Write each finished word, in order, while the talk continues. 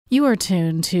You are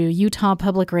tuned to Utah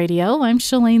Public Radio. I'm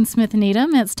Shalane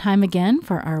Smith-Needham. It's time again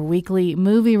for our weekly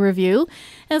movie review.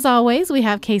 As always, we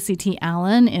have Casey T.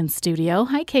 Allen in studio.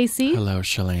 Hi, Casey. Hello,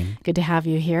 Shalane. Good to have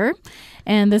you here.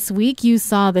 And this week you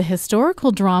saw the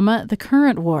historical drama, The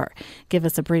Current War. Give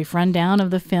us a brief rundown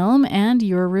of the film and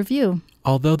your review.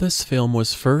 Although this film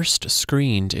was first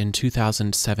screened in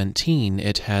 2017,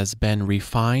 it has been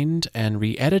refined and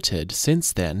re-edited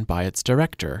since then by its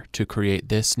director to create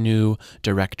this new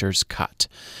director's cut.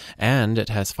 And it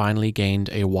has finally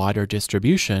gained a wider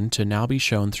distribution to now be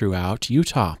shown throughout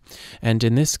Utah. And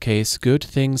in this case, good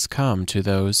things come to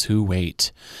those who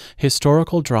wait.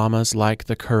 Historical dramas like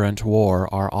The Current War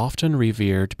are often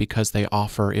revered because they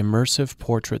offer immersive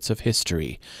portraits of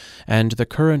history. And The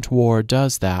Current War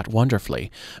does that wonderfully.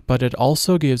 But it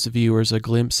also gives viewers a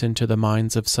glimpse into the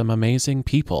minds of some amazing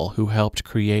people who helped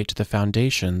create the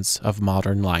foundations of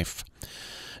modern life.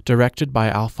 Directed by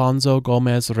Alfonso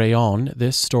Gomez-Reyon,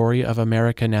 this story of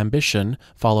American ambition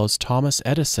follows Thomas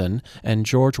Edison and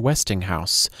George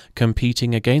Westinghouse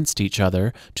competing against each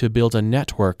other to build a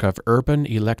network of urban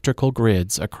electrical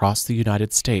grids across the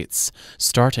United States,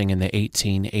 starting in the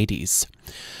 1880s.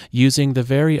 Using the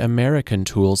very American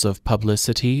tools of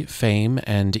publicity, fame,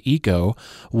 and ego,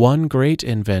 one great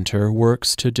inventor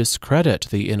works to discredit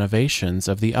the innovations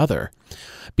of the other.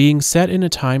 Being set in a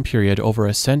time period over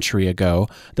a century ago,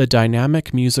 the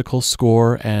dynamic musical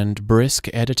score and brisk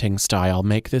editing style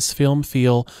make this film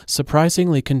feel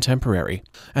surprisingly contemporary,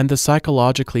 and the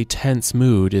psychologically tense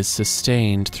mood is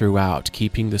sustained throughout,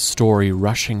 keeping the story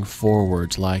rushing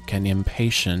forward like an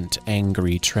impatient,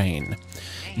 angry train.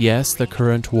 Yes, the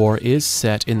current war is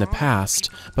set in the past,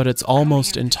 but it's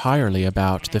almost entirely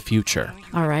about the future.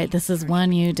 All right, this is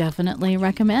one you definitely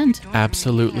recommend.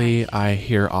 Absolutely. I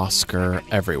hear Oscar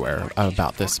everywhere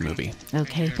about this movie.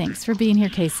 Okay, thanks for being here,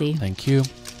 Casey. Thank you.